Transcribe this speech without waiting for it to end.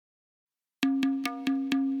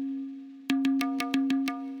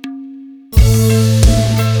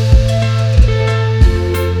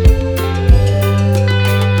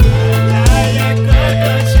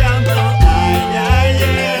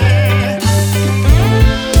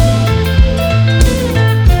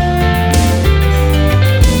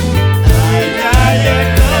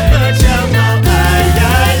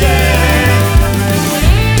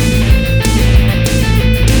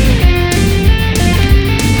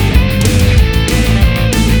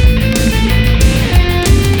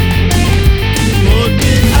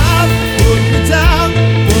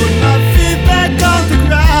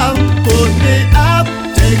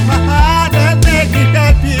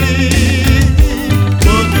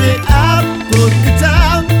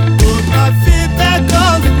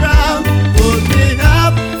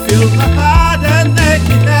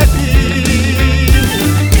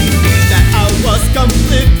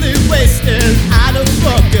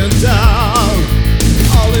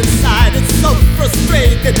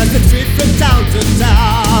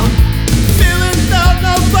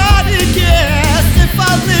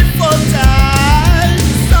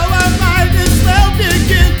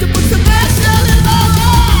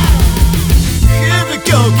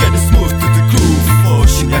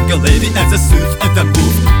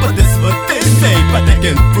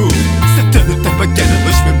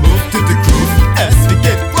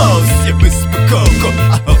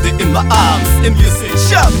my arms in music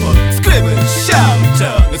shuffle, screaming, shout,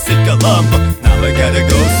 turn, Skillov. Now I gotta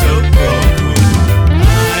go so broke.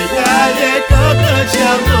 Ay, ay, ay, Coco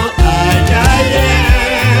Jumbo, ay, ay, ay.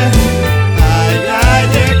 Ay, ay,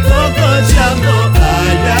 ay, Coco Jumbo,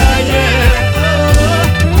 ay, ay, ay.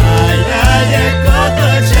 Ay, ay, ay, Coco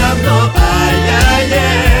Jumbo, ay, ay,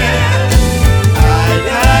 ay. Ay,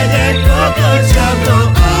 ay, ay, Coco Jumbo,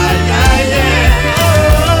 ay, ay, ay.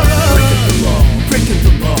 Breaking the law, breaking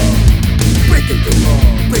the law, breaking the law,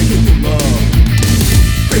 breaking the law,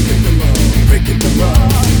 breaking the law, breaking the law,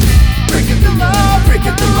 breaking the law,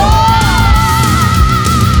 breaking the law.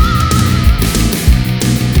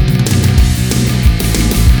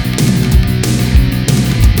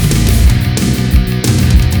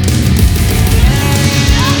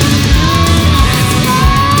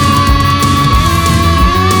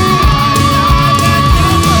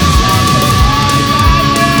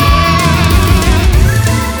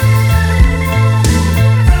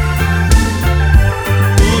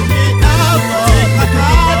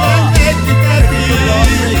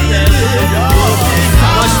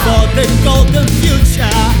 The golden future,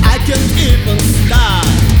 I can't even start.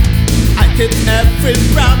 I hit every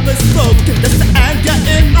promise broken, there's the anger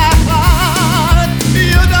in my heart.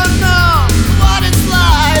 You don't know what it's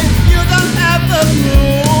like, you don't ever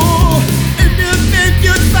move.